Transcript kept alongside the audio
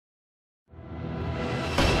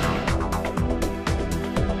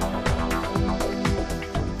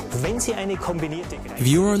If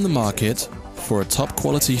you are in the market for a top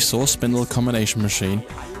quality saw spindle combination machine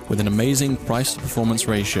with an amazing price to performance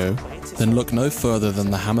ratio, then look no further than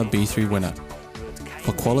the Hammer B3 winner.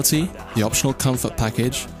 For quality, the optional comfort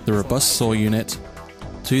package, the robust saw unit,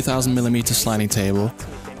 2000mm sliding table,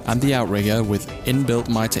 and the outrigger with inbuilt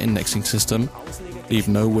mitre indexing system leave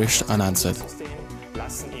no wish unanswered.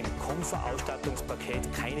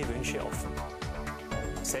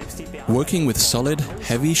 Working with solid,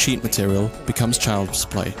 heavy sheet material becomes child's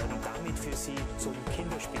play.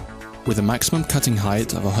 With a maximum cutting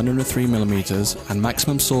height of 103mm and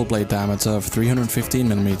maximum saw blade diameter of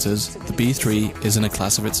 315mm, the B3 is in a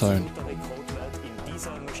class of its own.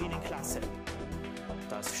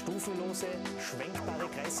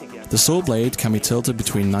 The saw blade can be tilted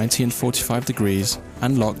between 90 and 45 degrees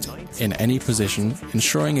and locked in any position,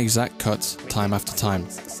 ensuring exact cuts time after time.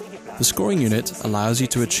 The scoring unit allows you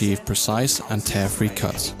to achieve precise and tear-free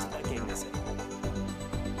cuts.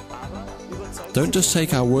 Don't just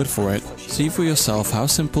take our word for it, see for yourself how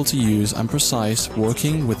simple to use and precise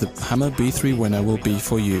working with the Hammer B3 winner will be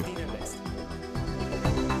for you.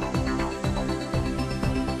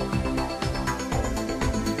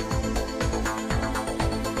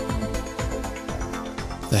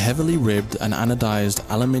 The heavily ribbed and anodized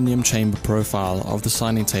aluminium chamber profile of the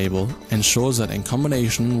sliding table ensures that in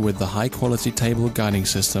combination with the high quality table guiding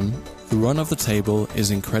system, the run of the table is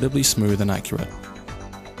incredibly smooth and accurate.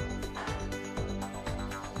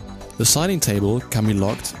 The sliding table can be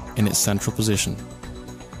locked in its central position.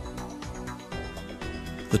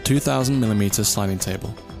 The 2000mm sliding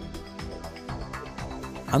table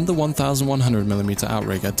and the 1100mm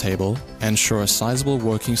outrigger table ensure a sizable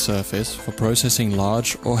working surface for processing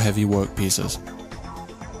large or heavy work pieces.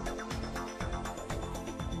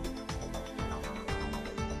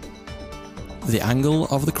 The angle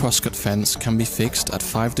of the crosscut fence can be fixed at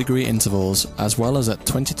 5-degree intervals as well as at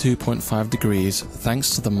 22.5 degrees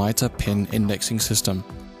thanks to the mitre pin indexing system.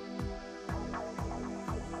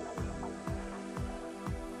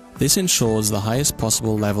 This ensures the highest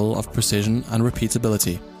possible level of precision and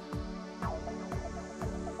repeatability.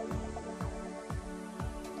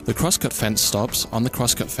 The crosscut fence stops on the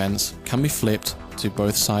crosscut fence can be flipped to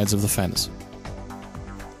both sides of the fence.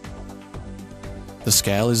 The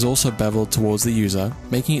scale is also beveled towards the user,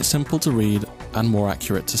 making it simple to read and more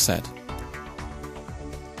accurate to set.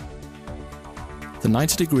 The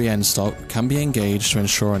 90-degree end stop can be engaged to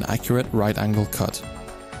ensure an accurate right angle cut.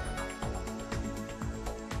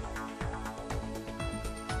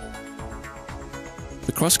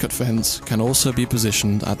 The crosscut fence can also be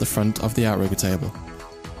positioned at the front of the outrigger table.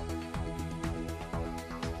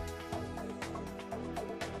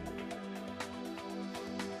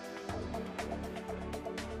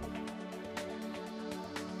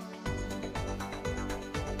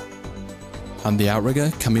 And the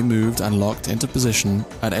outrigger can be moved and locked into position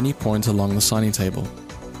at any point along the sliding table.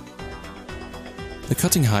 The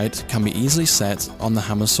cutting height can be easily set on the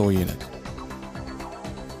hammer saw unit.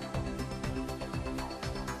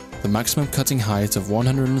 The maximum cutting height of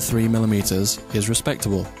 103mm is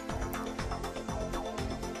respectable.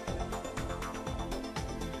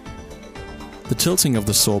 The tilting of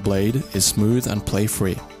the saw blade is smooth and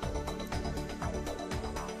play-free.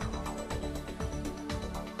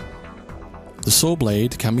 The saw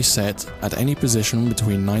blade can be set at any position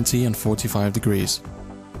between 90 and 45 degrees.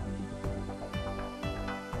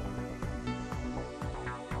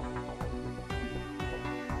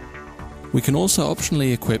 We can also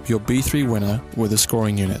optionally equip your B3 winner with a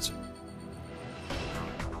scoring unit.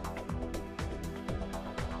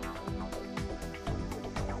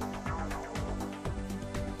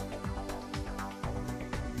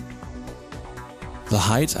 The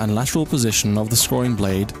height and lateral position of the scoring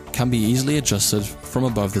blade can be easily adjusted from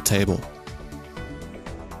above the table.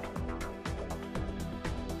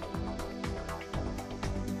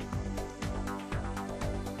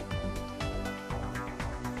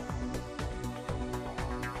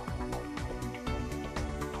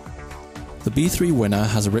 The B3 winner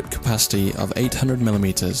has a rip capacity of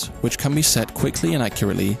 800mm, which can be set quickly and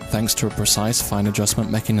accurately thanks to a precise fine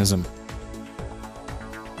adjustment mechanism.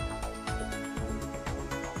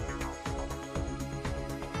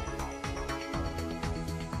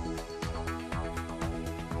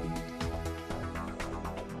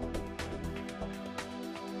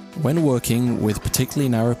 When working with particularly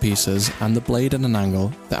narrow pieces and the blade at an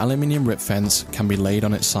angle, the aluminium rip fence can be laid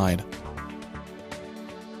on its side.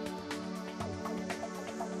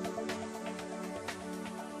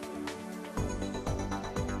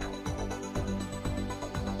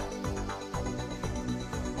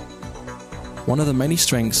 One of the many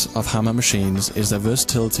strengths of hammer machines is their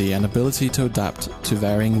versatility and ability to adapt to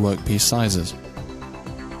varying workpiece sizes.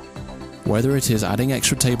 Whether it is adding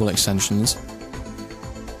extra table extensions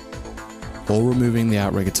or removing the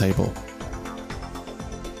outrigger table.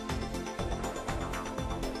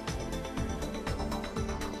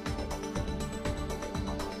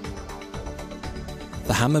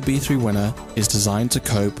 The Hammer B3 Winner is designed to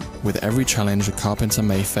cope with every challenge a carpenter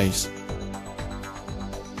may face.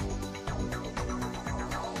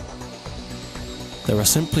 There are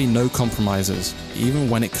simply no compromises, even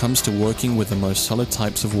when it comes to working with the most solid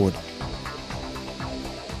types of wood.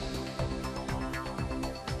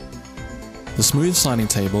 The smooth sliding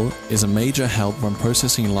table is a major help when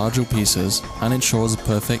processing larger pieces and ensures a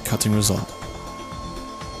perfect cutting result.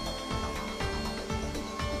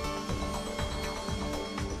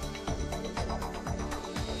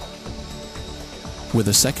 With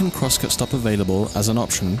a second crosscut stop available as an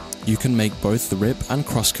option, you can make both the rip and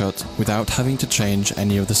crosscut without having to change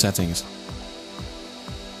any of the settings.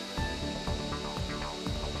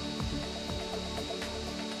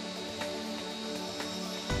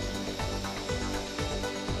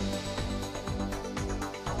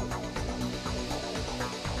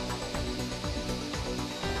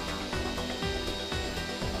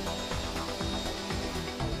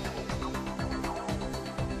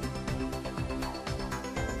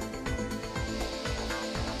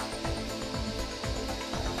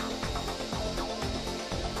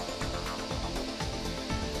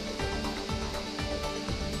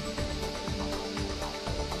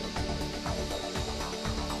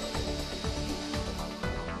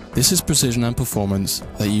 This is precision and performance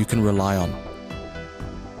that you can rely on.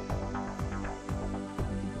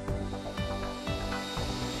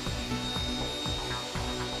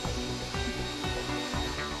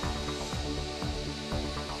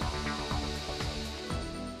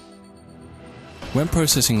 When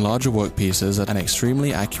processing larger workpieces, an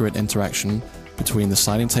extremely accurate interaction between the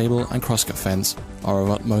sliding table and crosscut fence are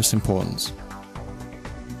of utmost importance.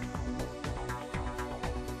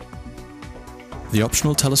 The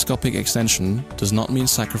optional telescopic extension does not mean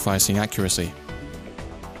sacrificing accuracy.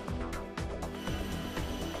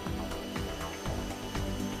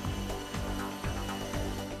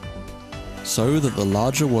 So that the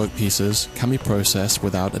larger workpieces can be processed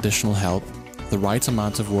without additional help, the right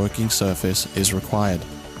amount of working surface is required.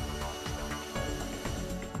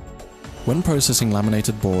 When processing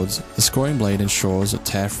laminated boards, the scoring blade ensures a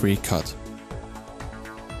tear-free cut.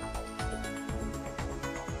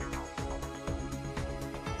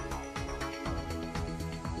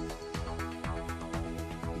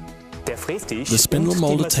 The spindle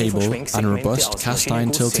molded table and a robust cast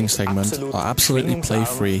iron tilting segment are absolutely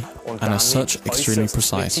play-free and as such extremely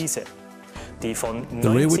precise.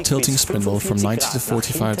 The rearward tilting spindle from 90 to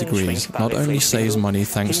 45 degrees not only saves money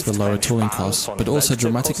thanks to the lower tooling costs, but also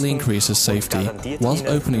dramatically increases safety whilst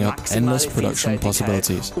opening up endless production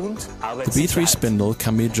possibilities. The B3 spindle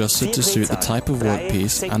can be adjusted to suit the type of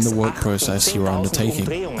workpiece and the work process you are undertaking.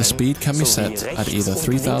 The speed can be set at either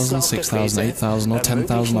 3000, 6000, 8000 or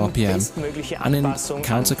 10,000 RPM and in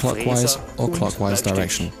counterclockwise or clockwise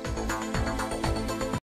direction.